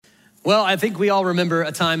Well, I think we all remember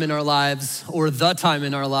a time in our lives, or the time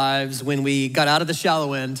in our lives, when we got out of the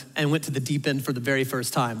shallow end and went to the deep end for the very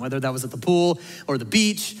first time. Whether that was at the pool or the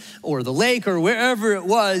beach or the lake or wherever it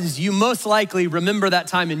was, you most likely remember that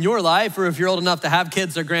time in your life, or if you're old enough to have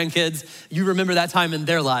kids or grandkids, you remember that time in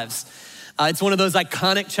their lives. It's one of those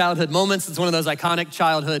iconic childhood moments. It's one of those iconic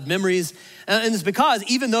childhood memories. And it's because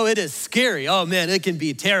even though it is scary, oh man, it can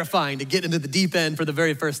be terrifying to get into the deep end for the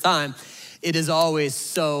very first time, it is always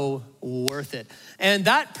so worth it. And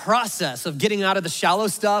that process of getting out of the shallow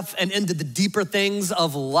stuff and into the deeper things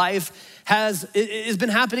of life has been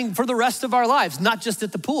happening for the rest of our lives, not just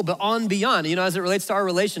at the pool, but on beyond, as it relates to our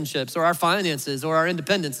relationships or our finances or our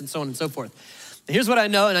independence and so on and so forth. And here's what I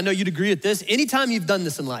know, and I know you'd agree with this. Anytime you've done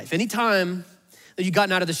this in life, anytime that you've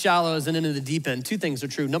gotten out of the shallows and into the deep end, two things are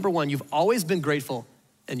true. Number one, you've always been grateful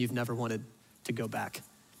and you've never wanted to go back,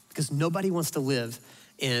 because nobody wants to live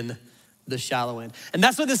in the shallow end. And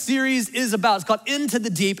that's what this series is about. It's called Into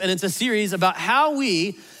the Deep, and it's a series about how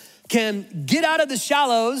we can get out of the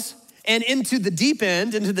shallows and into the deep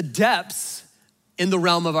end, into the depths in the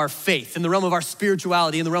realm of our faith, in the realm of our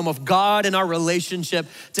spirituality, in the realm of God and our relationship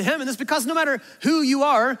to Him. And it's because no matter who you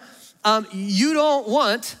are, you don't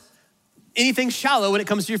want anything shallow when it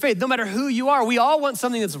comes to your faith. No matter who you are, we all want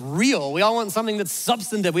something that's real. We all want something that's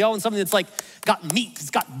substantive. We all want something that's like got meat,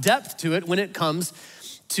 it's got depth to it when it comes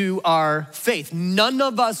to our faith. None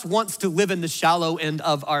of us wants to live in the shallow end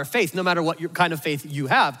of our faith, no matter what kind of faith you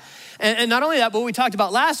have. And not only that, but what we talked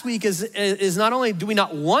about last week is not only do we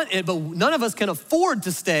not want it, but none of us can afford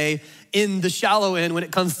to stay in the shallow end when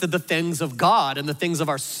it comes to the things of God and the things of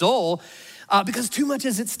our soul, because too much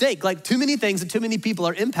is at stake. Like too many things and too many people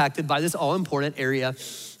are impacted by this all-important area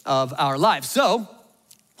of our lives. So,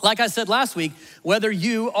 like I said last week, whether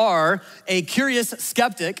you are a curious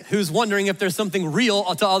skeptic who's wondering if there's something real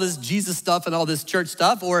to all this Jesus stuff and all this church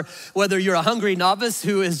stuff, or whether you're a hungry novice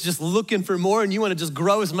who is just looking for more and you want to just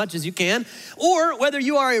grow as much as you can, or whether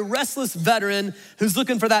you are a restless veteran who's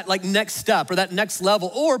looking for that like next step or that next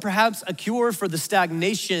level, or perhaps a cure for the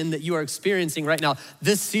stagnation that you are experiencing right now,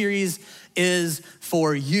 this series is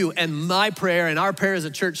for you. And my prayer and our prayer as a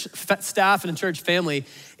church staff and a church family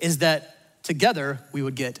is that together we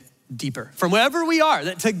would get deeper. From wherever we are,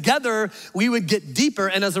 that together we would get deeper,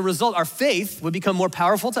 and as a result, our faith would become more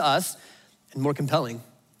powerful to us and more compelling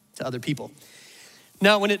to other people.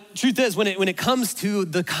 Now, truth is, when it comes to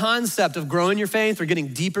the concept of growing your faith or getting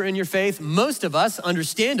deeper in your faith, most of us,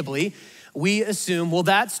 understandably, we assume, well,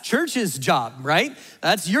 that's church's job, right?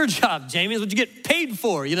 That's your job, Jamey, is what you get paid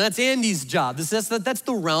for. That's Andy's job. That's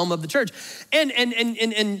the realm of the church.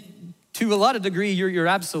 And to a lot of degree, you're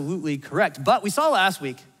absolutely correct. But we saw last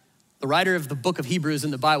week, the writer of the book of Hebrews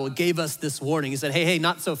in the Bible gave us this warning. He said, hey,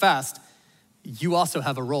 not so fast. You also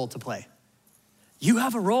have a role to play. You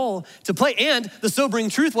have a role to play. And the sobering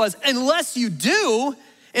truth was, unless you do,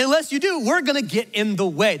 we're gonna get in the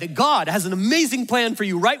way. That God has an amazing plan for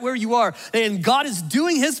you right where you are, and God is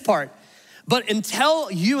doing His part. But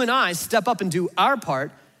until you and I step up and do our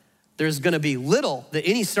part, there's gonna be little that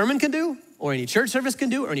any sermon can do, or any church service can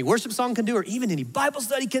do, or any worship song can do, or even any Bible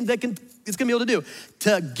study it's gonna be able to do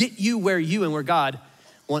to get you where you and where God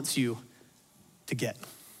wants you to get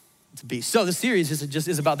to be. So the series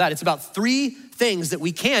is about that. It's about three things that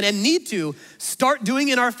we can and need to start doing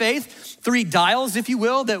in our faith, three dials, if you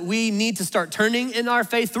will, that we need to start turning in our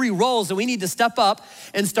faith, three roles that we need to step up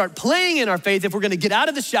and start playing in our faith if we're gonna get out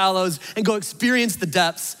of the shallows and go experience the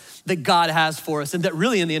depths that God has for us, and that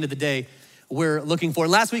really in the end of the day, we're looking for.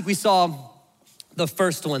 And last week we saw the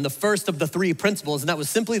first one, the first of the three principles, and that was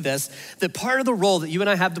simply this, that part of the role that you and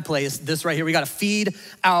I have to play is this right here. We gotta feed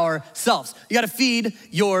ourselves. You gotta feed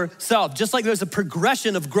yourself. Just like there's a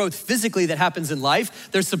progression of growth physically that happens in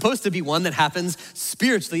life, there's supposed to be one that happens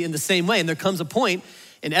spiritually in the same way. And there comes a point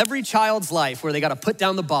in every child's life where they gotta put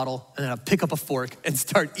down the bottle and then pick up a fork and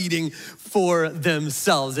start eating for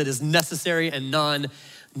themselves. It is necessary and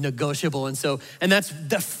non-negotiable. And that's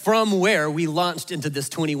from where we launched into this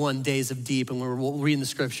 21 days of deep, and we're reading the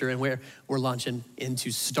scripture and where we're launching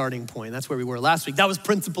into starting point. That's where we were last week. That was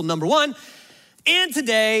principle number one. And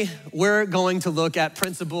today we're going to look at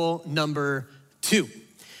principle number two.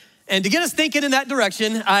 And to get us thinking in that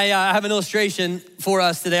direction, I have an illustration for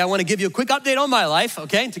us today. I wanna give you a quick update on my life,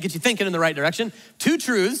 okay? To get you thinking in the right direction. Two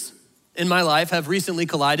truths in my life have recently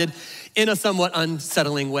collided in a somewhat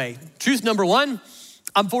unsettling way. Truth number one,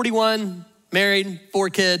 I'm 41, married, 4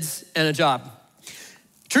 kids, and a job.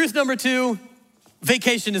 Truth number two,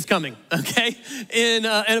 vacation is coming, okay? In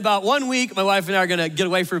about 1 week, my wife and I are gonna get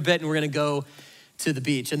away for a bit and we're gonna go to the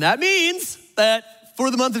beach. And that means that for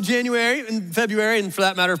the month of January and February, and for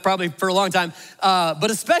that matter, probably for a long time. But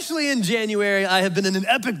especially in January, I have been in an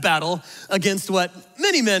epic battle against what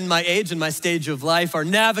many men my age and my stage of life are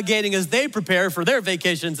navigating as they prepare for their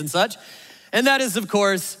vacations and such. And that is, of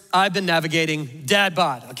course, I've been navigating dad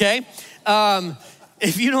bod, okay?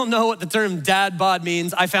 If you don't know what the term dad bod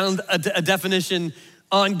means, I found a definition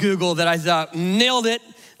on Google that I thought nailed it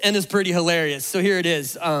and is pretty hilarious. So here it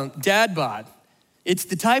is, dad bod. It's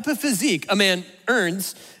the type of physique a man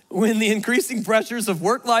earns when the increasing pressures of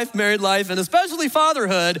work life, married life, and especially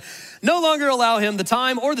fatherhood no longer allow him the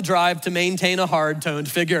time or the drive to maintain a hard-toned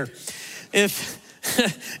figure.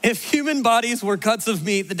 If human bodies were cuts of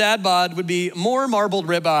meat, the dad bod would be more marbled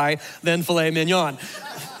ribeye than filet mignon.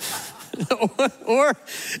 or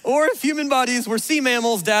if human bodies were sea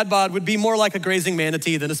mammals, dad bod would be more like a grazing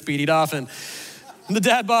manatee than a speedy dolphin. The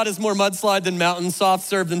dad bod is more mudslide than mountain, soft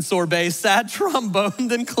serve than sorbet, sad trombone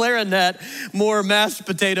than clarinet, more mashed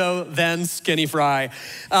potato than skinny fry.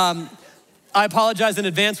 I apologize in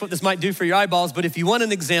advance what this might do for your eyeballs, but if you want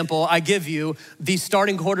an example, I give you the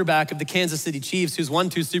starting quarterback of the Kansas City Chiefs, who's won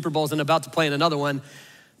 2 Super Bowls and about to play in another one,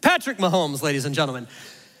 Patrick Mahomes, ladies and gentlemen.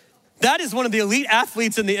 That is one of the elite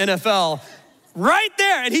athletes in the NFL right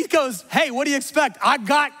there. And he goes, hey, what do you expect? I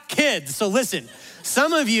got kids. So listen,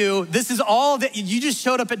 some of you, this is all that you just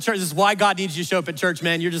showed up at church. This is why God needs you to show up at church,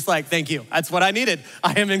 man. You're just like, thank you. That's what I needed.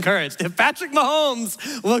 I am encouraged. If Patrick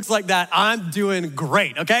Mahomes looks like that, I'm doing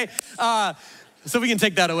great, okay? So we can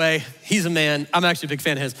take that away. He's a man. I'm actually a big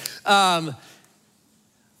fan of his.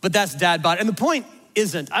 But that's dad bod. And the point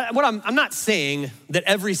isn't, I'm not saying that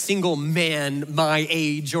every single man my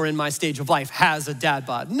age or in my stage of life has a dad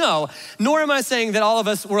bod. No, nor am I saying that all of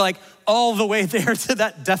us were like all the way there to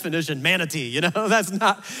that definition, manatee, you know? That's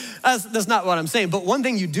not what I'm saying. But one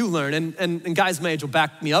thing you do learn, and guys my age will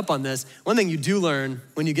back me up on this, one thing you do learn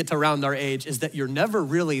when you get to around our age is that you're never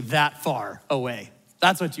really that far away.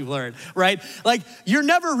 That's what you learn, right? Like, you're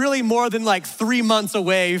never really more than like 3 months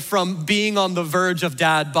away from being on the verge of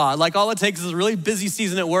dad bod. Like, all it takes is a really busy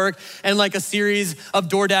season at work and like a series of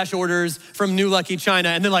DoorDash orders from New Lucky China,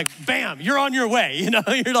 and then like, bam, you're on your way, you know?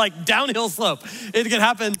 You're like downhill slope. It can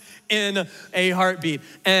happen in a heartbeat.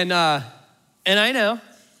 And I know,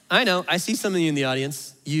 I see some of you in the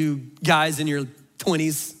audience, you guys in your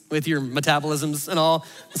 20s with your metabolisms and all.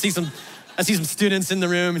 I see some students in the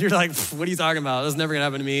room and you're like, what are you talking about? That's never gonna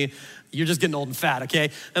happen to me. You're just getting old and fat, okay?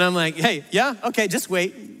 And I'm like, hey, yeah, okay, just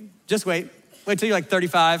wait. Wait till you're like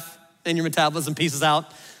 35 and your metabolism pieces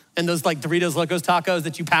out. And those like Doritos Locos Tacos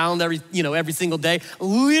that you pound every single day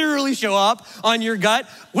literally show up on your gut.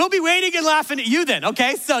 We'll be waiting and laughing at you then,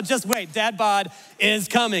 okay? So just wait, dad bod is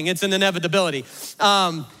coming. It's an inevitability.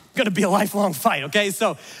 Gonna be a lifelong fight, okay?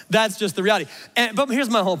 So that's just the reality. But here's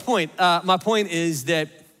my whole point. My point is that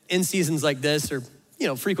in seasons like this, or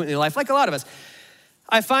frequently in life, like a lot of us,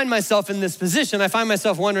 I find myself in this position. I find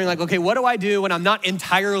myself wondering like, okay, what do I do when I'm not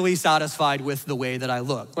entirely satisfied with the way that I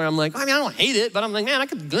look? Where I'm like, I don't hate it, but I'm like, man, I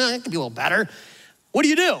could be a little better. What do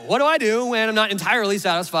you do? What do I do when I'm not entirely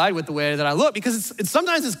satisfied with the way that I look? Because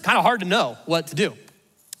sometimes it's kind of hard to know what to do.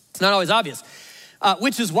 It's not always obvious,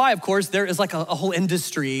 which is why, of course, there is like a whole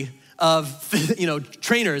industry of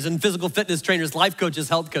trainers and physical fitness trainers, life coaches,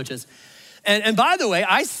 health coaches. And by the way,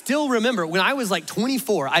 I still remember when I was like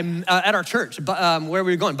 24, I'm at our church, where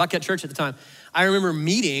we were going, Buckhead Church at the time. I remember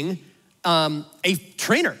meeting a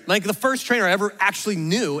trainer, like the first trainer I ever actually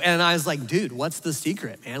knew. And I was like, dude, what's the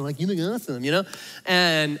secret, man? Like, you look awesome,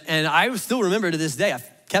 And I still remember to this day, I've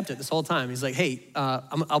kept it this whole time. He's like, hey,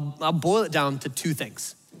 I'll boil it down to 2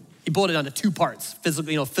 things. He boiled it down to 2 parts,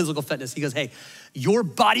 physical fitness. He goes, hey, your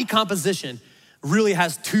body composition really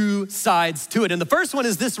has 2 sides to it. And the first one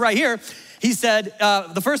is this right here. He said,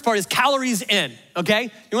 the first part is calories in, okay?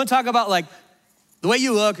 You wanna talk about like the way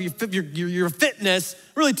you look, your fitness,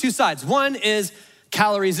 really 2 sides. One is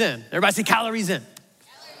calories in. Everybody say calories in.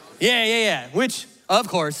 Yeah. Which, of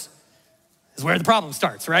course, is where the problem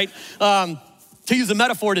starts, right? To use a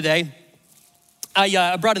metaphor today,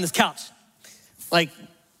 I brought in this couch. Like,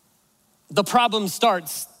 the problem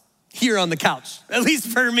starts here on the couch, at least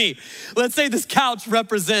for me. Let's say this couch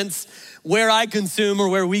represents where I consume or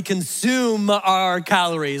where we consume our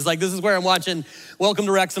calories. Like, this is where I'm watching Welcome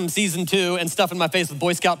to Wrexham season 2 and stuffing my face with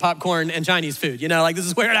Boy Scout popcorn and Chinese food. Like, this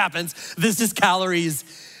is where it happens. This is calories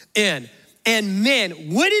in. And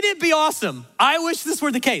man, wouldn't it be awesome? I wish this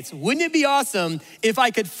were the case. Wouldn't it be awesome if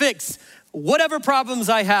I could fix whatever problems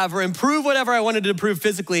I have or improve whatever I wanted to improve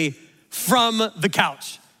physically from the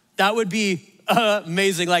couch? That would be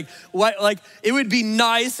amazing. Like it would be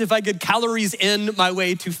nice if I could calories in my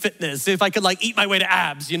way to fitness, if I could like eat my way to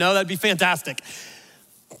abs, that'd be fantastic.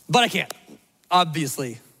 But I can't.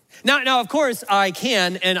 obviously. Now, of course, I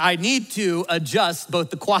can and I need to adjust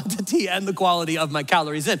both the quantity and the quality of my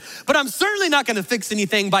calories in. But I'm certainly not gonna fix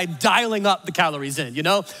anything by dialing up the calories in,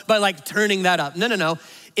 by like turning that up. No.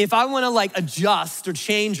 If I wanna like adjust or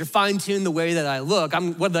change or fine tune the way that I look,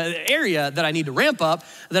 the area that I need to ramp up,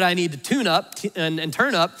 that I need to tune up and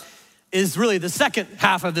turn up is really the second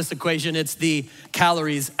half of this equation. It's the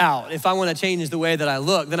calories out. If I wanna change the way that I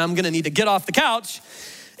look, then I'm gonna need to get off the couch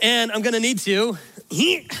and I'm gonna need to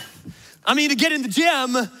get in the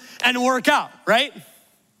gym and work out, right?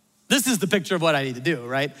 This is the picture of what I need to do,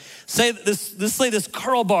 right? Say this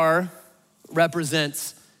curl bar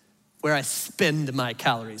represents where I spend my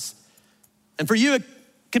calories. And for you, it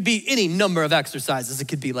could be any number of exercises. It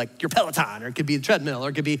could be like your Peloton, or it could be a treadmill, or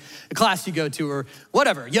it could be a class you go to, or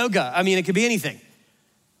whatever, yoga. It could be anything.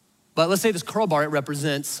 But let's say this curl bar, it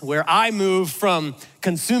represents where I move from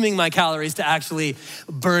consuming my calories to actually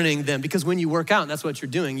burning them. Because when you work out, and that's what you're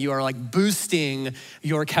doing, you are like boosting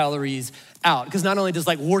your calories out. Because not only does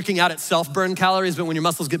like working out itself burn calories, but when your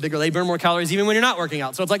muscles get bigger, they burn more calories even when you're not working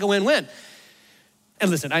out. So it's like a win-win. And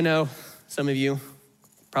listen, I know some of you,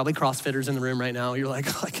 probably CrossFitters in the room right now, you're like,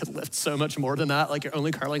 I could lift so much more than that. Like you're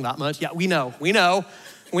only curling that much. Yeah, we know.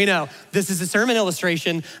 This is a sermon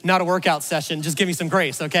illustration, not a workout session. Just give me some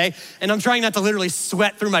grace, okay? And I'm trying not to literally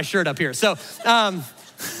sweat through my shirt up here. So I'm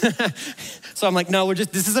like, no,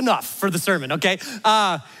 this is enough for the sermon, okay?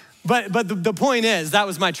 But the point is, that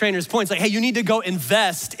was my trainer's point. It's like, hey, you need to go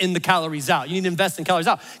invest in the calories out. You need to invest in calories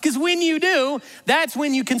out. Because when you do, that's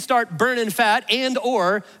when you can start burning fat and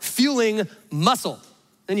or fueling muscle.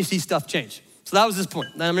 Then you see stuff change. So that was his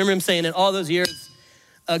point. And I remember him saying it all those years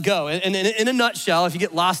ago. And in a nutshell, if you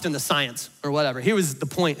get lost in the science or whatever, here was the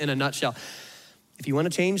point in a nutshell. If you want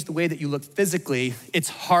to change the way that you look physically, it's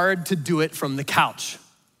hard to do it from the couch.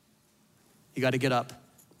 You got to get up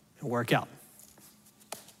and work out.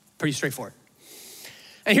 Pretty straightforward.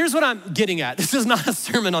 And here's what I'm getting at. This is not a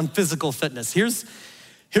sermon on physical fitness. Here's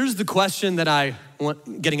the question that I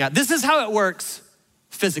want getting at. This is how it works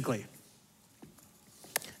physically.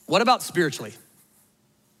 What about spiritually?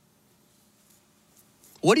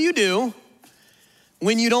 What do you do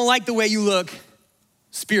when you don't like the way you look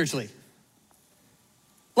spiritually?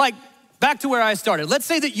 Like, back to where I started. Let's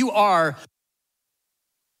say that you are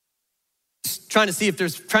trying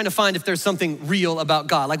to find if there's something real about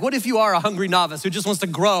God. Like, what if you are a hungry novice who just wants to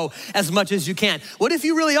grow as much as you can? What if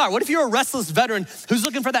you really are? What if you're a restless veteran who's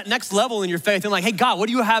looking for that next level in your faith and like, hey, God, what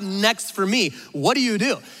do you have next for me? What do you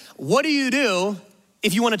do? What do you do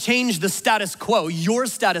if you want to change the status quo, your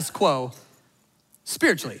status quo,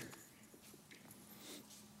 spiritually?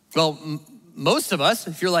 Well, most of us,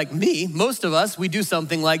 if you're like me, we do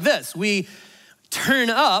something like this. We turn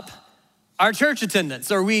up our church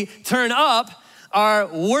attendance, or we turn up our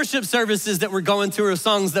worship services that we're going to, or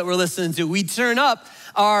songs that we're listening to. We turn up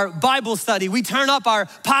our Bible study. We turn up our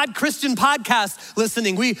Christian podcast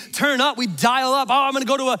listening. We dial up, I'm gonna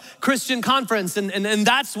go to a Christian conference, and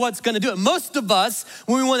that's what's gonna do it. Most of us,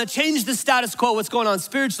 when we wanna change the status quo, what's going on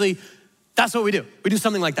spiritually, that's what we do. We do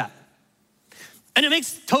something like that. And it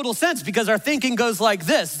makes total sense because our thinking goes like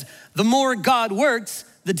this: the more God works,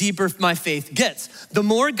 the deeper my faith gets. The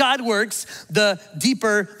more God works, the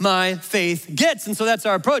deeper my faith gets. And so that's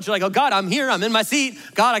our approach. You're like, oh God, I'm here, I'm in my seat.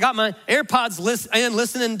 God, I got my AirPods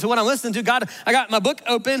listening to what I'm listening to. God, I got my book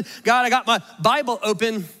open. God, I got my Bible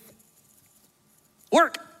open.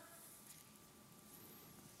 Work.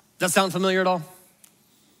 Does that sound familiar at all?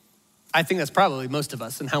 I think that's probably most of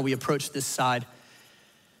us and how we approach this side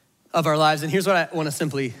of our lives. And here's what I want to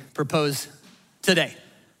simply propose today.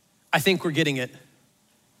 I think we're getting it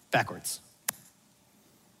backwards.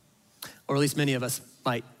 Or at least many of us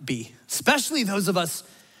might be, especially those of us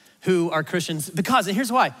who are Christians, because, and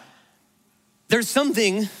here's why, there's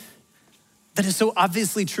something that is so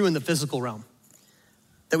obviously true in the physical realm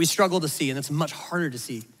that we struggle to see, and it's much harder to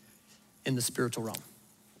see in the spiritual realm.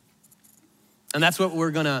 And that's what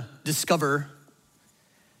we're gonna discover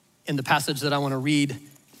in the passage that I wanna read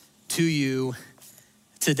to you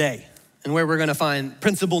today, and where we're gonna find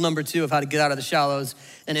principle number 2 of how to get out of the shallows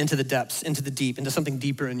and into the depths, into the deep, into something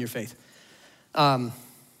deeper in your faith. And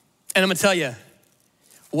I'm gonna tell you,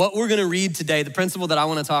 what we're gonna read today, the principle that I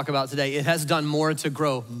wanna talk about today, it has done more to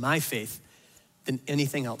grow my faith than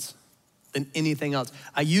anything else.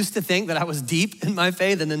 I used to think that I was deep in my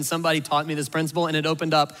faith, and then somebody taught me this principle, and it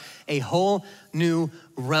opened up a whole new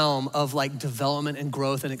realm of like development and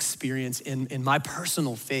growth and experience in my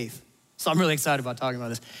personal faith. So I'm really excited about talking about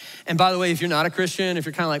this. And by the way, if you're not a Christian, if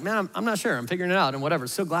you're kind of like, man, I'm not sure, I'm figuring it out and whatever,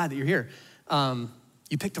 so glad that you're here.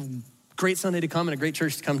 You picked a great Sunday to come and a great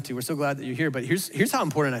church to come to. We're so glad that you're here. But here's how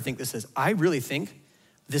important I think this is. I really think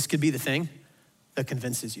this could be the thing that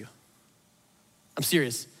convinces you. I'm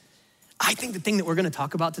serious. I think the thing that we're gonna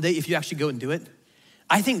talk about today, if you actually go and do it,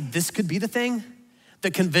 I think this could be the thing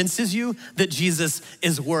that convinces you that Jesus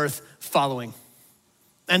is worth following.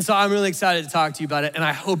 And so I'm really excited to talk to you about it, and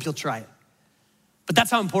I hope you'll try it. But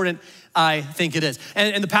that's how important I think it is.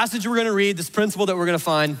 And the passage we're gonna read, this principle that we're gonna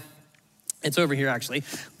find, it's over here actually,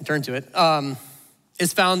 turn to it,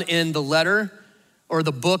 is found in the letter or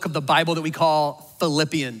the book of the Bible that we call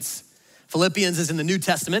Philippians. Philippians is in the New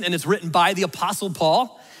Testament, and it's written by the Apostle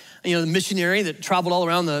Paul, the missionary that traveled all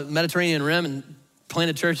around the Mediterranean rim and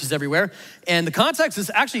planted churches everywhere. And the context is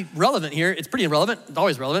actually relevant here. It's pretty relevant, it's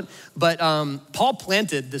always relevant. But Paul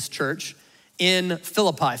planted this church in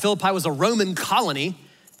Philippi. Philippi was a Roman colony.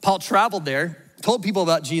 Paul traveled there, told people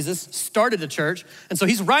about Jesus, started a church. And so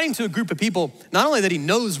he's writing to a group of people, not only that he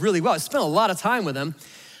knows really well, he spent a lot of time with them,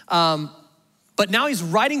 but now he's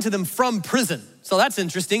writing to them from prison. So that's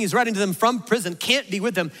interesting. He's writing to them from prison, can't be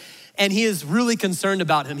with them. And he is really concerned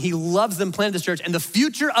about him. He loves them, planted this church, and the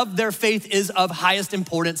future of their faith is of highest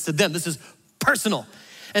importance to them. This is personal.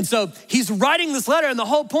 And so he's writing this letter, and the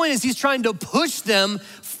whole point is he's trying to push them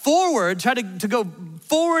forward, try to go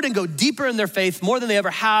forward and go deeper in their faith more than they ever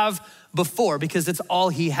have before, because it's all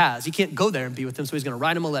he has. He can't go there and be with them, so he's gonna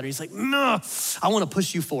write them a letter. He's like, no, I wanna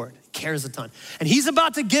push you forward. He cares a ton. And he's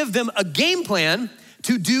about to give them a game plan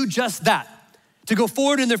to do just that, to go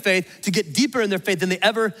forward in their faith, to get deeper in their faith than they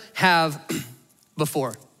ever have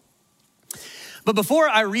before. But before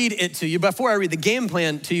I read it to you, before I read the game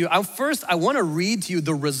plan to you, I wanna read to you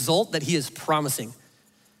the result that he is promising.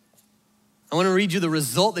 I wanna read you the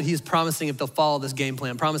result that he is promising if they'll follow this game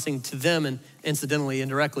plan, promising to them and incidentally,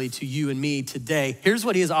 indirectly to you and me today. Here's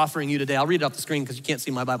what he is offering you today. I'll read it off the screen because you can't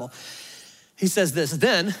see my Bible. He says this,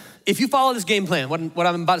 then, if you follow this game plan, what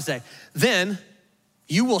I'm about to say, then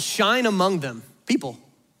you will shine among them, people,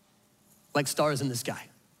 like stars in the sky.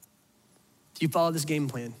 If you follow this game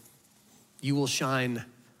plan, you will shine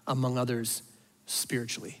among others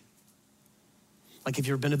spiritually. Like if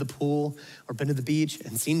you've ever been to the pool or been to the beach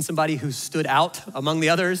and seen somebody who stood out among the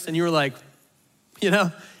others and you were like,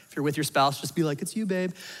 if you're with your spouse, just be like, it's you,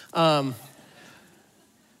 babe. But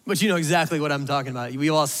you know exactly what I'm talking about.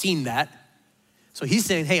 We've all seen that. So he's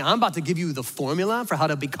saying, hey, I'm about to give you the formula for how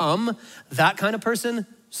to become that kind of person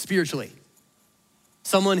spiritually.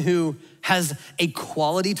 Someone who has a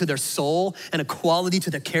quality to their soul and a quality to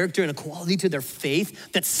their character and a quality to their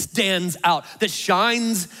faith that stands out, that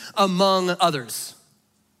shines among others.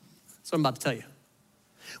 That's what I'm about to tell you,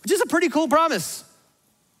 which is a pretty cool promise.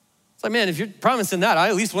 It's like, man, if you're promising that, I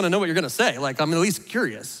at least want to know what you're going to say. Like, I'm at least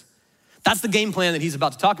curious. That's the game plan that he's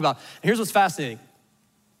about to talk about. And here's what's fascinating.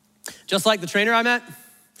 Just like the trainer I met,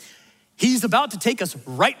 he's about to take us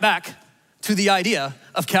right back to the idea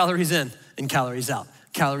of calories in and calories out,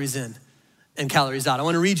 calories in and calories out. I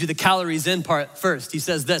want to read you the calories in part first. He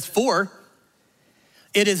says this, for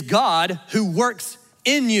it is God who works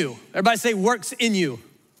in you. Everybody say works in you.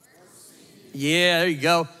 Yeah, there you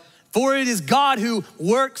go. For it is God who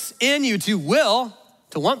works in you to will,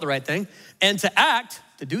 to want the right thing, and to act,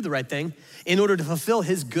 to do the right thing, in order to fulfill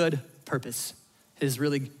his good purpose, his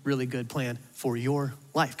really, really good plan for your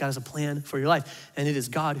life. God has a plan for your life, and it is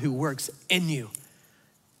God who works in you.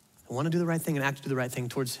 I want to do the right thing and act to do the right thing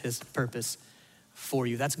towards his purpose for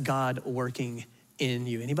you. That's God working in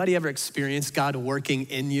you. Anybody ever experienced God working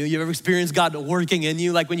in you? You ever experienced God working in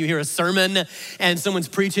you? Like when you hear a sermon and someone's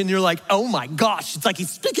preaching, you're like, oh my gosh, it's like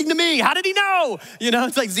he's speaking to me. How did he know?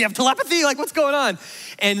 It's like, does he have telepathy? Like what's going on?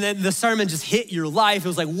 And then the sermon just hit your life. It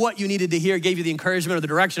was like what you needed to hear, gave you the encouragement or the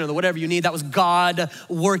direction or the whatever you need. That was God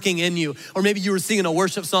working in you. Or maybe you were singing a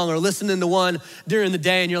worship song or listening to one during the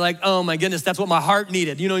day and you're like, oh my goodness, that's what my heart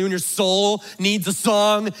needed. When your soul needs a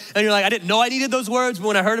song and you're like, I didn't know I needed those words, but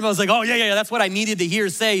when I heard them, I was like, oh yeah, that's what I needed to hear,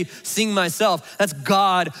 sing myself. That's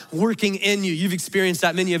God working in you. You've experienced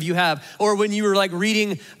that, many of you have. Or when you were like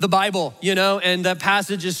reading the Bible, and that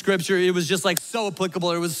passage of scripture, it was just like so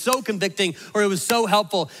applicable, or it was so convicting, or it was so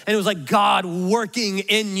helpful, and it was like God working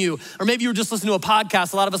in you. Or maybe you were just listening to a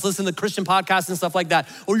podcast. A lot of us listen to Christian podcasts and stuff like that.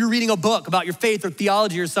 Or you're reading a book about your faith or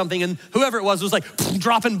theology or something, and whoever it was like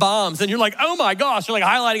dropping bombs, and you're like, oh my gosh, you're like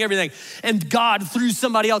highlighting everything. And God, through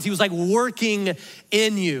somebody else, he was like working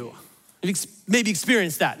in you. You've maybe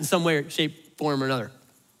experienced that in some way, shape, form, or another.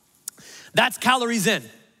 That's calories in,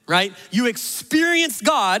 right? You experienced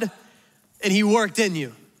God and he worked in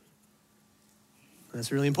you.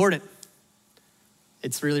 That's really important.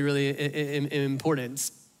 It's really, really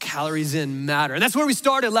important. calories in matter. And that's where we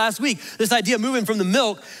started last week, this idea of moving from the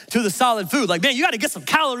milk to the solid food. Like, man, you gotta get some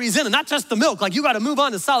calories in and not just the milk. Like, you gotta move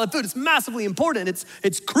on to solid food. It's massively important.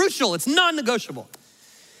 It's crucial. It's non-negotiable.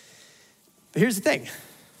 But here's the thing.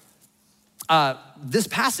 This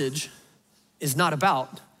passage is not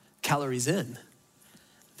about calories in.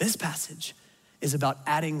 This passage is about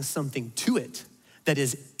adding something to it that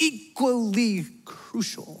is equally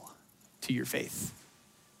crucial to your faith.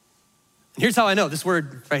 And here's how I know this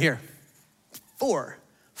word right here, for.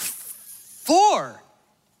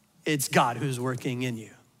 It's God who's working in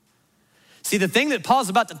you. See, the thing that Paul's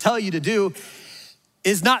about to tell you to do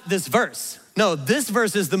is not this verse. No, this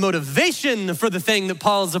verse is the motivation for the thing that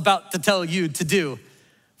Paul's about to tell you to do.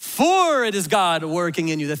 For it is God working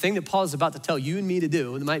in you. The thing that Paul is about to tell you and me to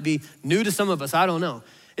do, it might be new to some of us, I don't know.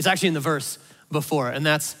 It's actually in the verse before, and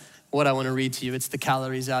that's what I want to read to you. It's the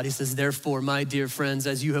calories out. He says, therefore, my dear friends,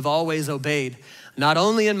 as you have always obeyed, not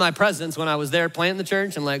only in my presence when I was there planting the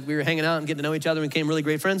church and like we were hanging out and getting to know each other and became really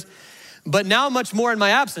great friends, but now much more in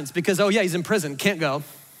my absence because, oh yeah, he's in prison, can't go.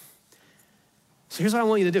 So here's what I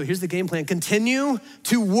want you to do. Here's the game plan. Continue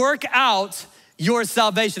to work out your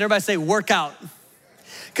salvation. Everybody say work out.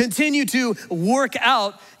 Continue to work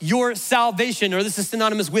out your salvation, or this is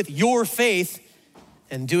synonymous with your faith,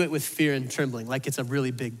 and do it with fear and trembling, like it's a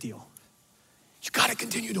really big deal. You gotta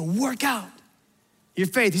continue to work out your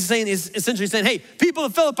faith. He's essentially saying, hey, people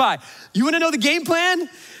of Philippi, you wanna know the game plan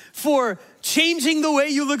for changing the way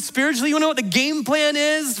you look spiritually? You wanna know what the game plan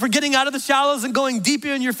is for getting out of the shallows and going deeper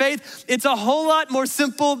in your faith? It's a whole lot more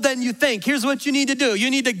simple than you think. Here's what you need to do. You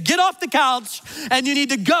need to get off the couch and you need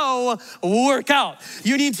to go work out.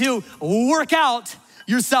 You need to work out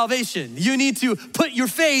your salvation. You need to put your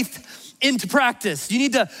faith into practice. You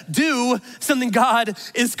need to do something God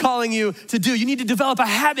is calling you to do. You need to develop a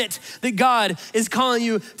habit that God is calling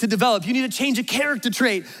you to develop. You need to change a character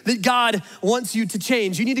trait that God wants you to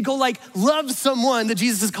change. You need to go like love someone that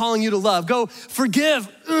Jesus is calling you to love. Go forgive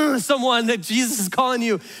someone that Jesus is calling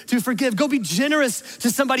you to forgive. Go be generous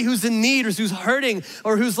to somebody who's in need or who's hurting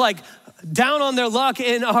or who's like down on their luck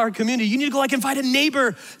in our community. You need to go like invite a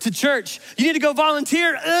neighbor to church. You need to go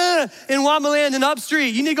volunteer in Wamaland and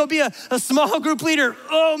Upstreet. You need to go be a small group leader,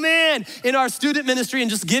 in our student ministry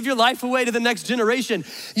and just give your life away to the next generation.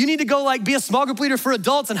 You need to go like be a small group leader for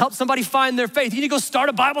adults and help somebody find their faith. You need to go start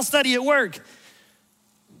a Bible study at work.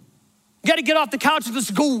 You gotta get off the couch and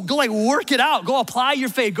just go like work it out. Go apply your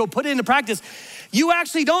faith, go put it into practice. You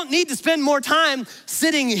actually don't need to spend more time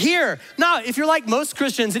sitting here. Now, if you're like most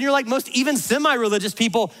Christians and you're like most even semi-religious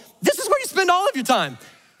people, this is where you spend all of your time,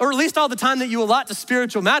 or at least all the time that you allot to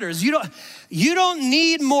spiritual matters. You don't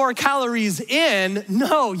need more calories in.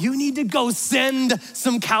 No, you need to go send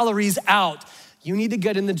some calories out. You need to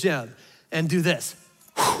get in the gym and do this.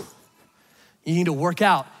 You need to work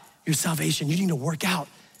out your salvation. You need to work out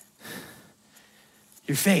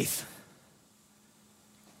your faith.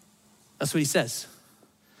 That's what he says.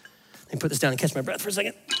 Let me put this down and catch my breath for a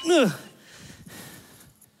second.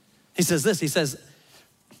 He says this, he says,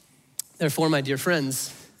 therefore, my dear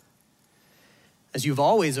friends, as you've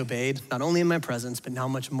always obeyed, not only in my presence, but now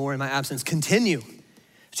much more in my absence, continue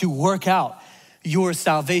to work out your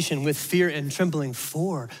salvation with fear and trembling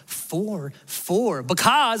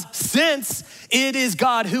because since it is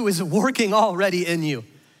God who is working already in you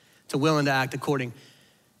to will and to act according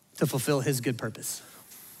to fulfill his good purpose.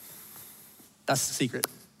 That's the secret.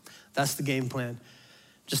 That's the game plan.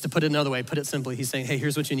 Just to put it another way, put it simply, he's saying, hey,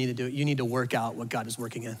 here's what you need to do. You need to work out what God is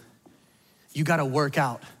working in. You gotta work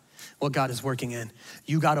out what God is working in.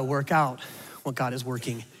 You gotta work out what God is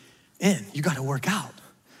working in. You gotta work out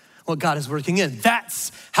what God is working in.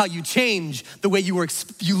 That's how you change the way you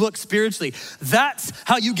look spiritually. That's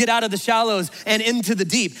how you get out of the shallows and into the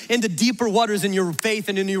deep, into deeper waters in your faith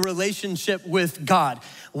and in your relationship with God.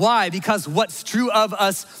 Why? Because what's true of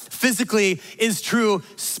us physically is true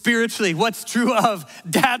spiritually. What's true of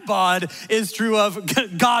dad bod is true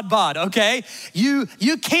of God bod, okay? You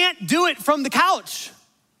can't do it from the couch.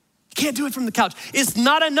 You can't do it from the couch. It's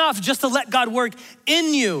not enough just to let God work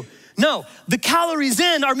in you. No, the calories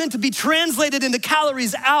in are meant to be translated into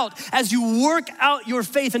calories out as you work out your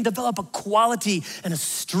faith and develop a quality and a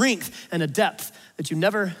strength and a depth that you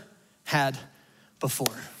never had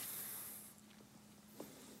before.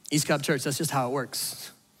 East Cup Church, that's just how it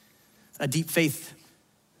works. A deep faith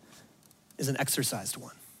is an exercised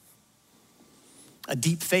one. A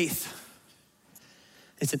deep faith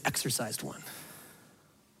is an exercised one.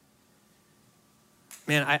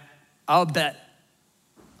 Man, I'll bet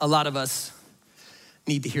a lot of us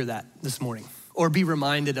need to hear that this morning or be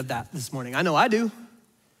reminded of that this morning. I know I do.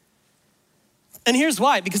 And here's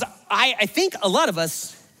why, because I think a lot of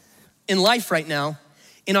us in life right now,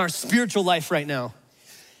 in our spiritual life right now,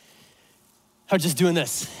 are just doing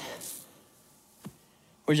this.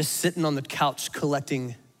 We're just sitting on the couch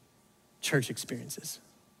collecting church experiences.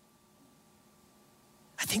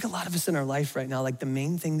 I think a lot of us in our life right now, like the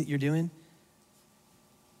main thing that you're doing,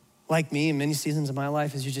 like me in many seasons of my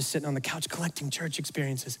life, is you're just sitting on the couch collecting church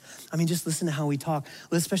experiences. I mean, just listen to how we talk,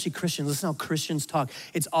 especially Christians. Listen how Christians talk.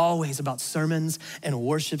 It's always about sermons and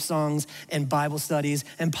worship songs and Bible studies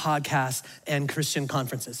and podcasts and Christian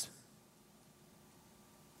conferences.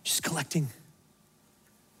 Just collecting.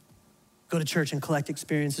 Go to church and collect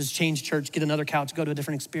experiences, change church, get another couch, go to a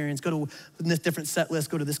different experience, go to this different set list,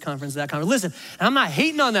 go to this conference, that conference. Listen, and I'm not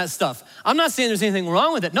hating on that stuff. I'm not saying there's anything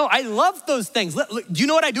wrong with it. No, I love those things. Do you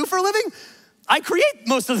know what I do for a living? I create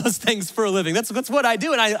most of those things for a living. That's what I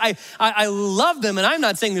do, and I love them, and I'm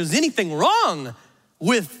not saying there's anything wrong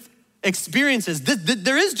with experiences.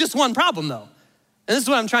 There is just one problem, though, and this is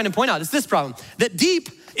what I'm trying to point out. It's this problem, that deep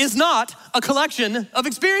is not a collection of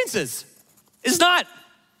experiences. It's not.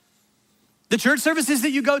 The church services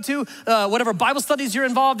that you go to, whatever Bible studies you're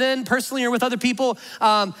involved in, personally or with other people,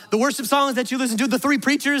 the worship songs that you listen to, the 3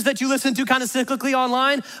 preachers that you listen to kind of cyclically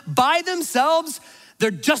online, by themselves,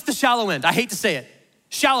 they're just the shallow end. I hate to say it,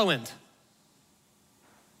 shallow end.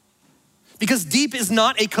 Because deep is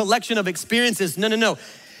not a collection of experiences. No.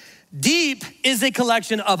 Deep is a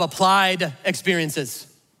collection of applied experiences.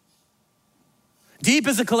 Deep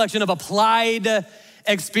is a collection of applied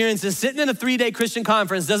experiences. Sitting in a 3-day Christian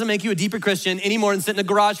conference doesn't make you a deeper Christian any more than sitting in a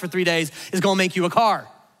garage for 3 days is gonna make you a car.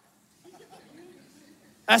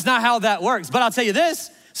 That's not how that works. But I'll tell you this,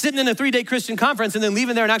 sitting in a 3-day Christian conference and then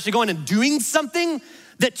leaving there and actually going and doing something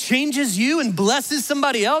that changes you and blesses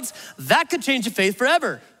somebody else, that could change your faith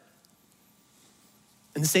forever.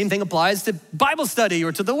 And the same thing applies to Bible study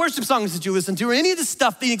or to the worship songs that you listen to or any of the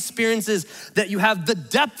stuff, the experiences that you have. The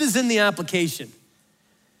depth is in the application.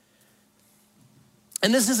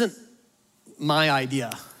 And this isn't my idea.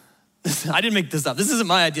 I didn't make this up. This isn't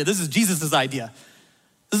my idea. This is Jesus's idea.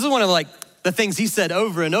 This is one of the things he said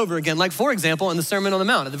over and over again. Like, for example, in the Sermon on the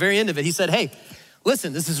Mount, at the very end of it, he said, hey,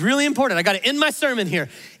 listen, this is really important. I got to end my sermon here.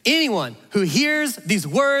 Anyone who hears these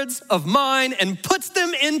words of mine and puts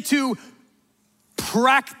them into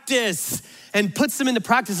practice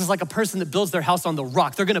is like a person that builds their house on the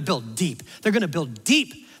rock. They're gonna build deep. They're gonna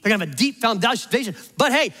have a deep foundation.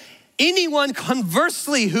 But hey, anyone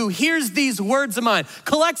conversely who hears these words of mine,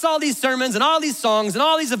 collects all these sermons and all these songs and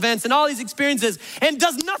all these events and all these experiences and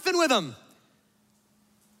does nothing with them,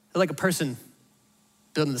 they're like a person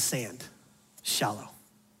building the sand, shallow.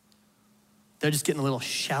 They're just getting a little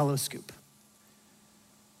shallow scoop.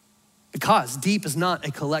 Because deep is not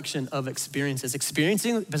a collection of experiences.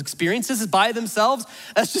 Experiences by themselves,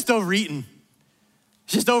 that's just overeating.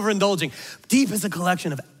 It's just overindulging. Deep is a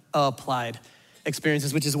collection of applied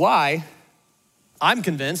experiences, which is why I'm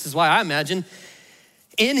convinced, is why I imagine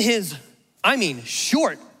in his,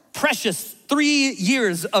 short, precious 3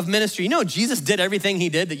 years of ministry. You know, Jesus did everything he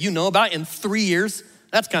did that you know about in 3 years.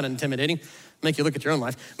 That's kind of intimidating. Make you look at your own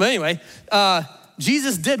life. But anyway,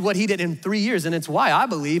 Jesus did what he did in 3 years, and it's why I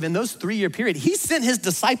believe in those 3 year period, he sent his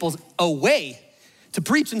disciples away to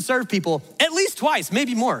preach and serve people at least twice,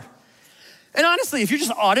 maybe more. And honestly, if you're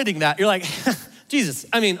just auditing that, you're like, Jesus,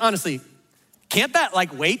 honestly, can't that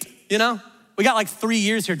wait, you know? We got 3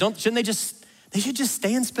 years here, they should just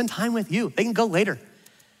stay and spend time with you. They can go later.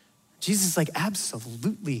 Jesus is like,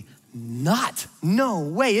 absolutely not. No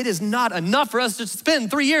way, it is not enough for us to spend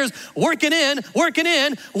 3 years working in.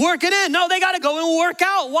 No, they gotta go and work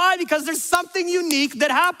out. Why? Because there's something unique that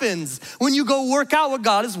happens when you go work out what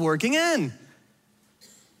God is working in.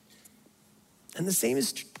 And the same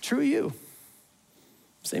is true of you.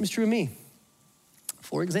 Same is true of me.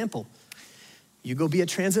 For example, you go be a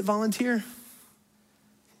transit volunteer.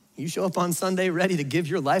 You show up on Sunday ready to give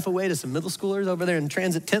your life away to some middle schoolers over there in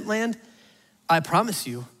transit tent land. I promise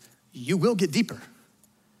you, you will get deeper.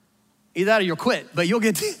 Either that or you'll quit, but you'll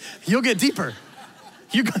get deeper.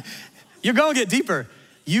 You're gonna get deeper.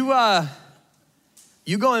 You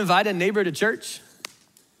go invite a neighbor to church,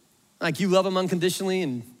 like you love them unconditionally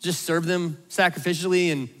and just serve them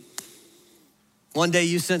sacrificially, and one day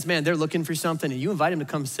you sense, man, they're looking for something, and you invite them to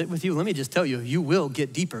come sit with you. Let me just tell you, you will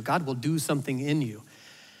get deeper. God will do something in you.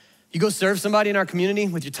 You go serve somebody in our community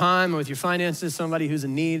with your time or with your finances, somebody who's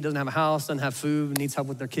in need, doesn't have a house, doesn't have food, needs help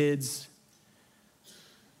with their kids.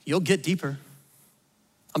 You'll get deeper.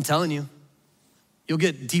 I'm telling you. You'll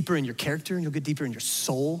get deeper in your character, and you'll get deeper in your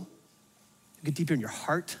soul. You'll get deeper in your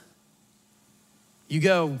heart. You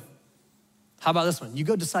go, how about this one? You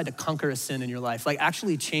go decide to conquer a sin in your life,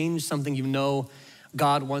 actually change something you know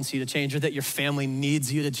God wants you to change, or that your family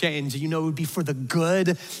needs you to change. You know, it would be for the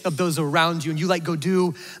good of those around you. And you go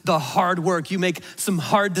do the hard work. You make some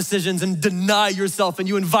hard decisions and deny yourself, and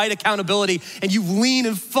you invite accountability, and you lean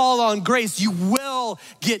and fall on grace. You will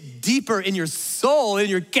get deeper in your soul, in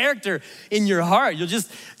your character, in your heart. You'll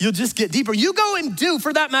just get deeper. You go and do,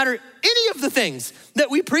 for that matter, any of the things that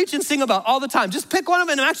we preach and sing about all the time. Just pick one of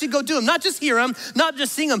them and actually go do them. Not just hear them, not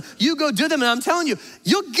just sing them. You go do them, and I'm telling you,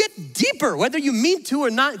 you'll get deeper, whether you mean to or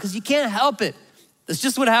not, because you can't help it. That's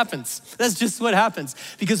just what happens. That's just what happens.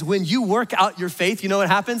 Because when you work out your faith, you know what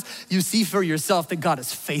happens? You see for yourself that God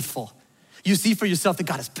is faithful. You see for yourself that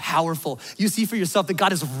God is powerful. You see for yourself that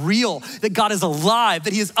God is real, that God is alive,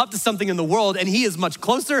 that he is up to something in the world, and he is much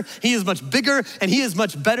closer, he is much bigger, and he is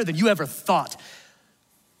much better than you ever thought.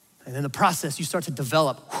 And in the process, you start to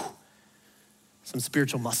develop some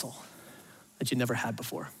spiritual muscle that you never had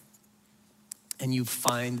before. And you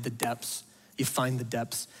find the depths, you find the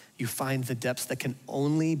depths that can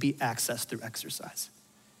only be accessed through exercise.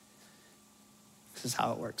 This is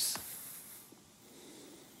how it works.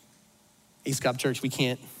 East Cobb Church, we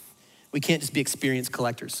can't just be experience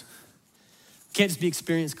collectors. We can't just be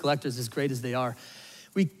experience collectors, as great as they are.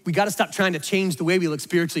 We gotta stop trying to change the way we look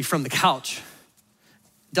spiritually from the couch.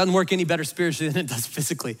 Doesn't work any better spiritually than it does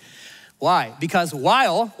physically. Why? Because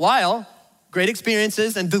while great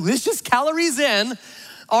experiences and delicious calories in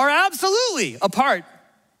are absolutely a part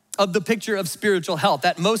of the picture of spiritual health,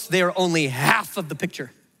 at most they are only half of the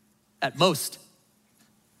picture, at most.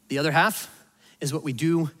 The other half is what we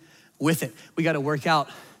do with it. We gotta work out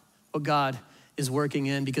what God is working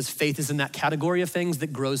in, because faith is in that category of things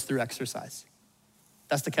that grows through exercise.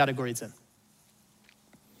 That's the category it's in.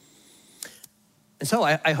 And so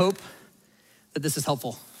I hope that this is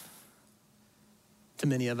helpful to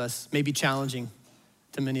many of us, maybe challenging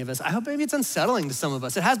to many of us. I hope maybe it's unsettling to some of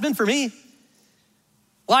us. It has been for me.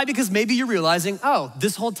 Why? Because maybe you're realizing,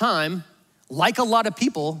 this whole time, like a lot of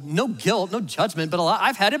people, no guilt, no judgment, but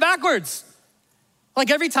I've had it backwards.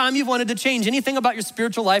 Like every time you've wanted to change anything about your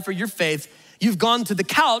spiritual life or your faith, you've gone to the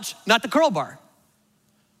couch, not the curl bar.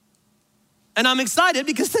 And I'm excited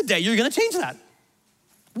because today you're gonna change that.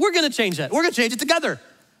 We're gonna change that. We're gonna change it together.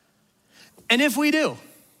 And if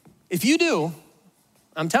you do,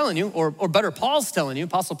 I'm telling you, or better,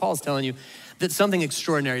 Apostle Paul's telling you that something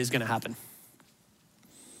extraordinary is gonna happen.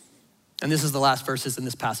 And this is the last verses in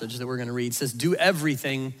this passage that we're gonna read. It says, do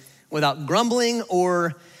everything without grumbling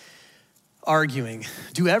or arguing.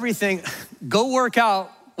 Do everything, go work out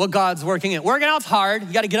what God's working in. Working out's hard.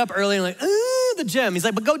 You gotta get up early and the gym. He's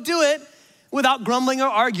like, but go do it without grumbling or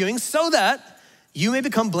arguing, so that you may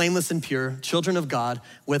become blameless and pure, children of God,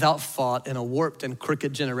 without fault in a warped and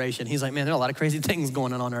crooked generation. He's like, man, there are a lot of crazy things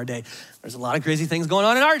going on in our day. There's a lot of crazy things going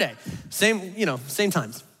on in our day. Same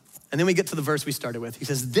times. And then we get to the verse we started with. He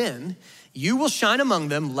says, then you will shine among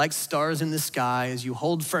them like stars in the sky as you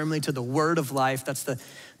hold firmly to the word of life. That's the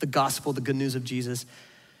gospel, the good news of Jesus.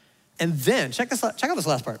 And then, check out this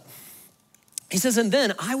last part. He says, and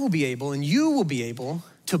then I will be able, and you will be able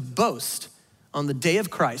to boast on the day of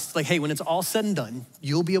Christ. Like, hey, when it's all said and done,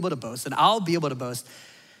 you'll be able to boast, and I'll be able to boast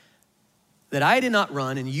that I did not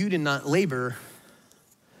run and you did not labor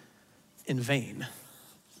in vain.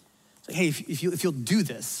 Like, hey, if you'll do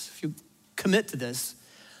this, if you commit to this,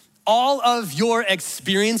 all of your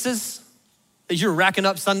experiences that you're racking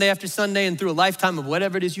up Sunday after Sunday and through a lifetime of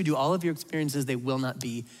whatever it is you do, all of your experiences, they will not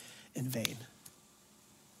be in vain.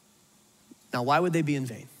 Now, why would they be in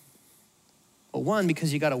vain? Well, one,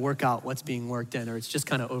 because you gotta work out what's being worked in, or it's just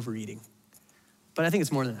kind of overeating. But I think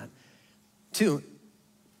it's more than that. Two,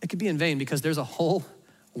 it could be in vain because there's a whole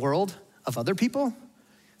world of other people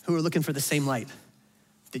who are looking for the same light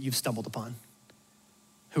that you've stumbled upon,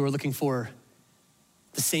 who are looking for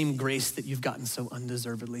the same grace that you've gotten so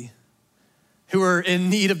undeservedly, who are in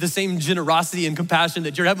need of the same generosity and compassion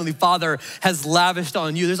that your Heavenly Father has lavished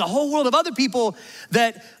on you. There's a whole world of other people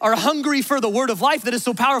that are hungry for the word of life that is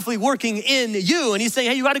so powerfully working in you. And he's saying,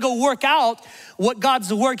 hey, you gotta go work out what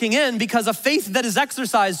God's working in, because a faith that is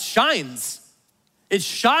exercised shines. It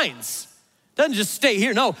shines. It doesn't just stay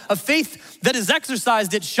here. No, a faith that is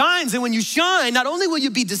exercised, it shines. And when you shine, not only will you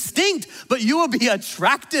be distinct, but you will be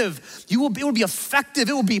attractive. It will be effective.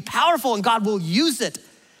 It will be powerful, and God will use it.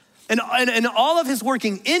 And all of his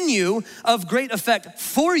working in you of great effect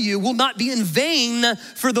for you will not be in vain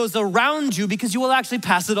for those around you, because you will actually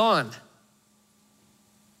pass it on.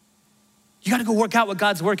 You gotta go work out what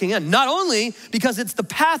God's working in. Not only because it's the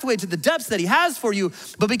pathway to the depths that he has for you,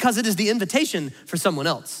 but because it is the invitation for someone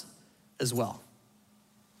else as well.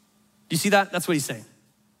 Do you see that? That's what he's saying.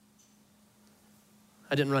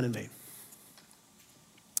 I didn't run in vain.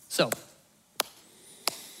 So,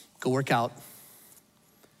 Go work out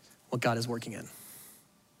what God is working in.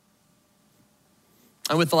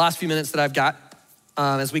 And with the last few minutes that I've got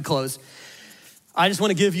as we close, I just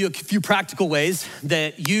wanna give you a few practical ways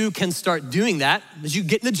that you can start doing that. As you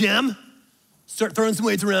get in the gym, start throwing some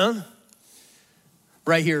weights around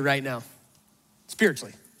right here, right now.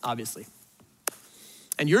 Spiritually, obviously.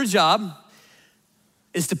 And your job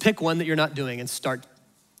is to pick one that you're not doing and start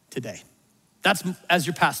today. That's, as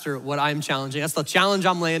your pastor, what I'm challenging. That's the challenge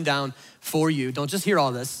I'm laying down for you. Don't just hear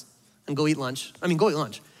all this and go eat lunch. Go eat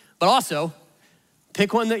lunch. But also,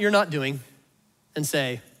 pick one that you're not doing and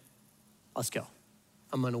say, let's go.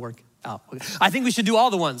 I'm gonna work out. I think we should do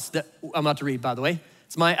all the ones that I'm about to read, by the way.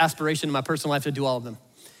 It's my aspiration in my personal life to do all of them.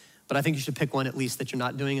 But I think you should pick one at least that you're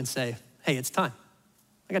not doing and say, hey, it's time.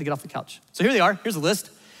 I gotta get off the couch. So here they are, here's a list.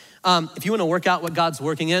 If you wanna work out what God's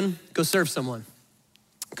working in, go serve someone.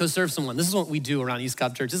 Go serve someone. This is what we do around East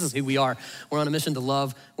Cobb Church. This is who we are. We're on a mission to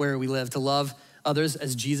love where we live, to love others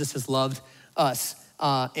as Jesus has loved us.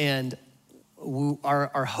 Our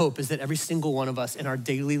hope is that every single one of us in our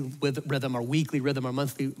daily rhythm, our weekly rhythm, our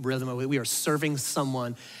monthly rhythm, we are serving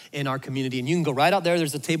someone in our community. And you can go right out there.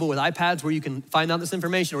 There's a table with iPads where you can find out this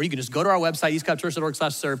information, or you can just go to our website,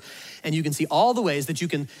 eastcobbchurch.org/serve, and you can see all the ways that you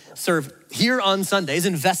can serve here on Sundays,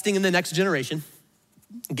 investing in the next generation,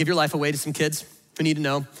 give your life away to some kids who need to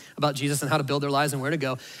know about Jesus and how to build their lives and where to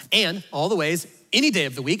go, and all the ways any day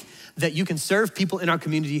of the week that you can serve people in our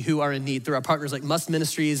community who are in need through our partners like Must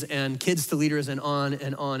Ministries and Kids to Leaders and on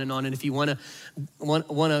and on and on. And if you wanna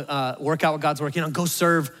work out what God's working on, go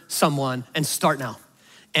serve someone and start now.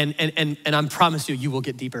 And I promise you, you will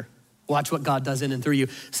get deeper. Watch what God does in and through you.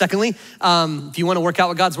 Secondly, if you wanna work out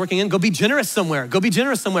what God's working in, go be generous somewhere. Go be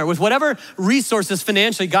generous somewhere with whatever resources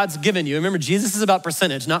financially God's given you. Remember, Jesus is about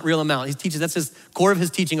percentage, not real amount. He teaches, that's his core of his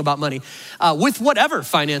teaching about money. With whatever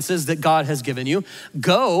finances that God has given you,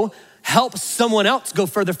 go help someone else go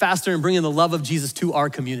further, faster, and bring in the love of Jesus to our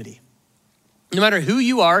community. No matter who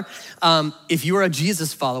you are, if you are a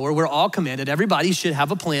Jesus follower, we're all commanded, everybody should have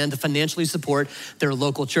a plan to financially support their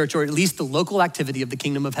local church, or at least the local activity of the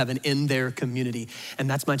kingdom of heaven in their community. And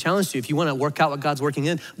that's my challenge to you. If you wanna work out what God's working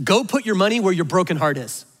in, go put your money where your broken heart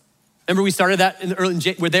is. Remember we started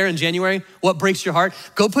that we're there in January, what breaks your heart?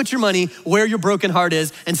 Go put your money where your broken heart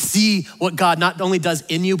is and see what God not only does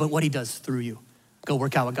in you, but what he does through you. Go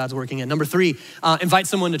work out what God's working in. Number 3, invite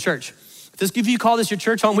someone to church. If you call this your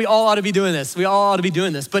church home, we all ought to be doing this. We all ought to be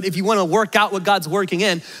doing this. But if you wanna work out what God's working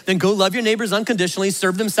in, then go love your neighbors unconditionally,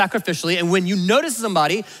 serve them sacrificially. And when you notice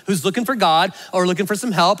somebody who's looking for God or looking for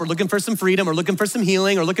some help or looking for some freedom or looking for some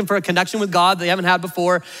healing or looking for a connection with God they haven't had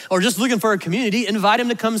before, or just looking for a community, invite him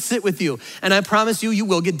to come sit with you. And I promise you, you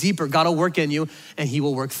will get deeper. God will work in you and he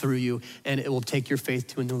will work through you and it will take your faith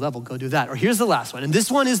to a new level. Go do that. Or here's the last one. And this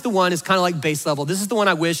one is the one, it's kind of like base level. This is the one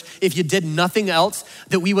I wish if you did nothing else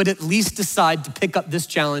that we would at least decide to pick up this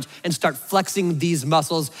challenge and start flexing these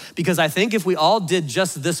muscles, because I think if we all did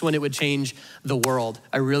just this one, it would change the world.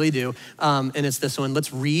 I really do. And it's this one.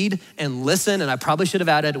 Let's read and listen. And I probably should have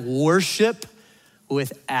added worship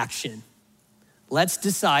with action. Let's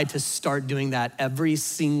decide to start doing that every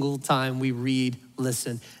single time we read,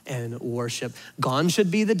 listen, and worship. Gone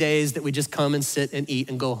should be the days that we just come and sit and eat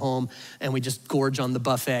and go home and we just gorge on the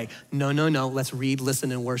buffet. No. Let's read,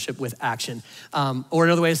 listen, and worship with action. Or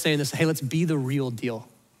another way of saying this, hey, let's be the real deal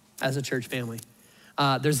as a church family.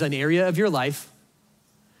 There's an area of your life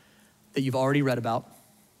that you've already read about,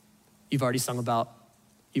 you've already sung about,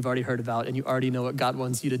 you've already heard about, and you already know what God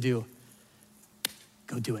wants you to do.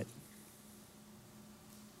 Go do it.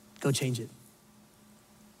 Go change it.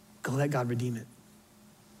 Go let God redeem it.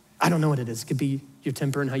 I don't know what it is. It could be your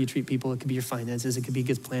temper and how you treat people. It could be your finances. It could be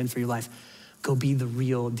God's plan for your life. Go be the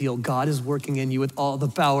real deal. God is working in you with all the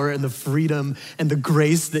power and the freedom and the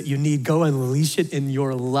grace that you need. Go unleash it in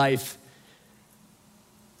your life.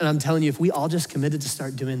 And I'm telling you, if we all just committed to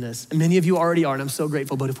start doing this, and many of you already are, and I'm so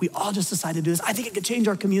grateful, but if we all just decided to do this, I think it could change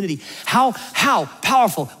our community. How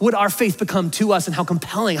powerful would our faith become to us, and how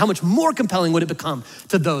compelling, how much more compelling would it become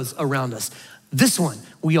to those around us? This one,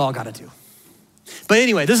 we all gotta do. But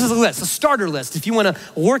anyway, this is a list, a starter list. If you wanna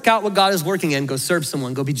work out what God is working in, go serve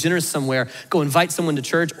someone, go be generous somewhere, go invite someone to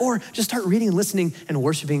church, or just start reading and listening and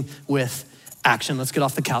worshiping with action. Let's get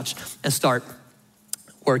off the couch and start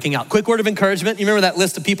working out. Quick word of encouragement. You remember that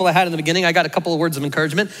list of people I had in the beginning? I got a couple of words of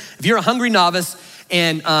encouragement. If you're a hungry novice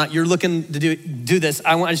and you're looking to do this,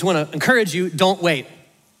 I just wanna encourage you, don't wait,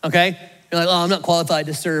 okay? You're like, oh, I'm not qualified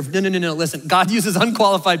to serve. No. Listen, God uses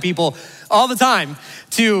unqualified people all the time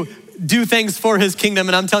to do things for his kingdom.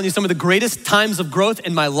 And I'm telling you, some of the greatest times of growth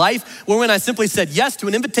in my life were when I simply said yes to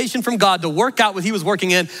an invitation from God to work out what he was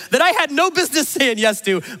working in that I had no business saying yes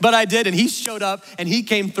to, but I did. And he showed up and he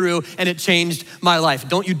came through and it changed my life.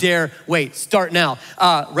 Don't you dare wait, start now.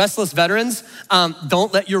 Restless veterans,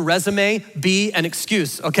 don't let your resume be an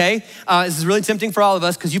excuse, okay? This is really tempting for all of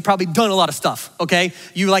us because you've probably done a lot of stuff, okay?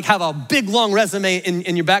 You like have a big long resume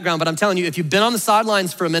in your background, but I'm telling you, if you've been on the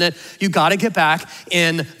sidelines for a minute, you gotta get back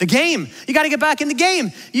in the game. You gotta get back in the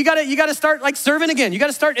game. You gotta start like serving again. You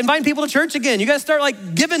gotta start inviting people to church again. You gotta start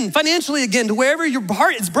like giving financially again to wherever your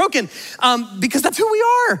heart is broken, because that's who we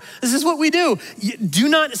are. This is what we do. Do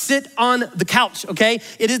not sit on the couch, okay?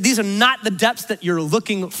 These are not the depths that you're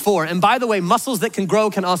looking for. And by the way, muscles that can grow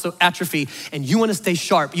can also atrophy, and you wanna stay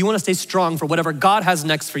sharp. You wanna stay strong for whatever God has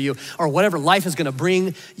next for you or whatever life is gonna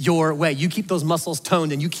bring your way. You keep those muscles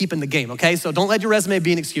toned and you keep in the game, okay? So don't let your resume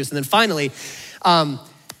be an excuse. And then finally,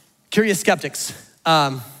 curious skeptics.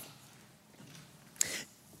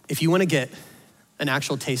 If you wanna get an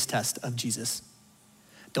actual taste test of Jesus,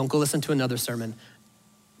 don't go listen to another sermon.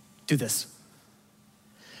 Do this.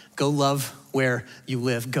 Go love where you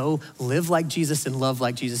live. Go live like Jesus and love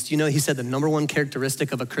like Jesus. Do you know he said the number one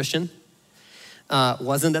characteristic of a Christian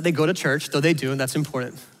wasn't that they go to church, though they do, and that's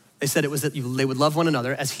important. They said it was that they would love one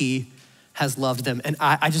another as he has loved them. And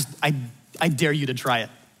I dare you to try it.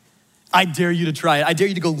 I dare you to try it. I dare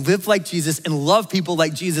you to go live like Jesus and love people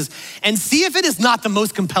like Jesus and see if it is not the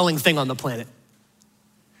most compelling thing on the planet.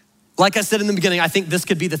 Like I said in the beginning, I think this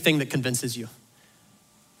could be the thing that convinces you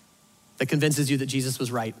that Jesus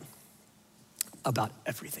was right about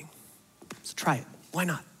everything. So try it. Why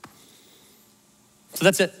not? So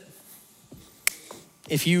that's it.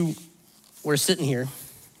 If you were sitting here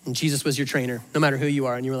and Jesus was your trainer, no matter who you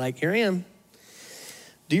are, and you were like, here I am,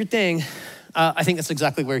 do your thing. I think that's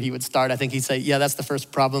exactly where he would start. I think he'd say, yeah, that's the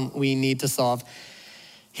first problem we need to solve.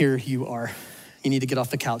 Here you are. You need to get off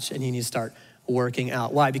the couch and you need to start working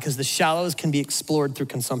out. Why? Because the shallows can be explored through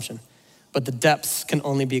consumption, but the depths can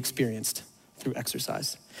only be experienced through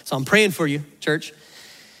exercise. So I'm praying for you, church,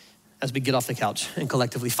 as we get off the couch and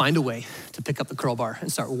collectively find a way to pick up the curl bar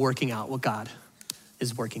and start working out what God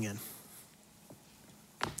is working in.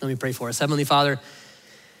 Let me pray for us. Heavenly Father,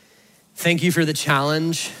 thank you for the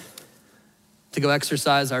challenge to go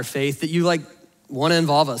exercise our faith, that you want to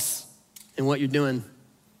involve us in what you're doing,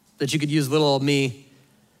 that you could use little old me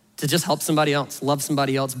to just help somebody else, love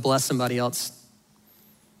somebody else, bless somebody else.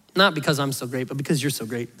 Not because I'm so great, but because you're so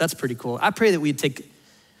great. That's pretty cool. I pray that we take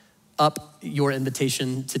up your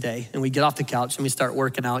invitation today and we get off the couch and we start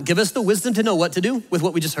working out. Give us the wisdom to know what to do with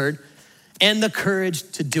what we just heard and the courage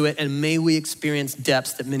to do it. And may we experience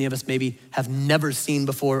depths that many of us maybe have never seen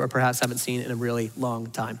before or perhaps haven't seen in a really long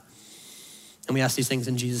time. And we ask these things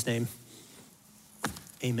in Jesus' name.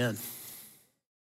 Amen.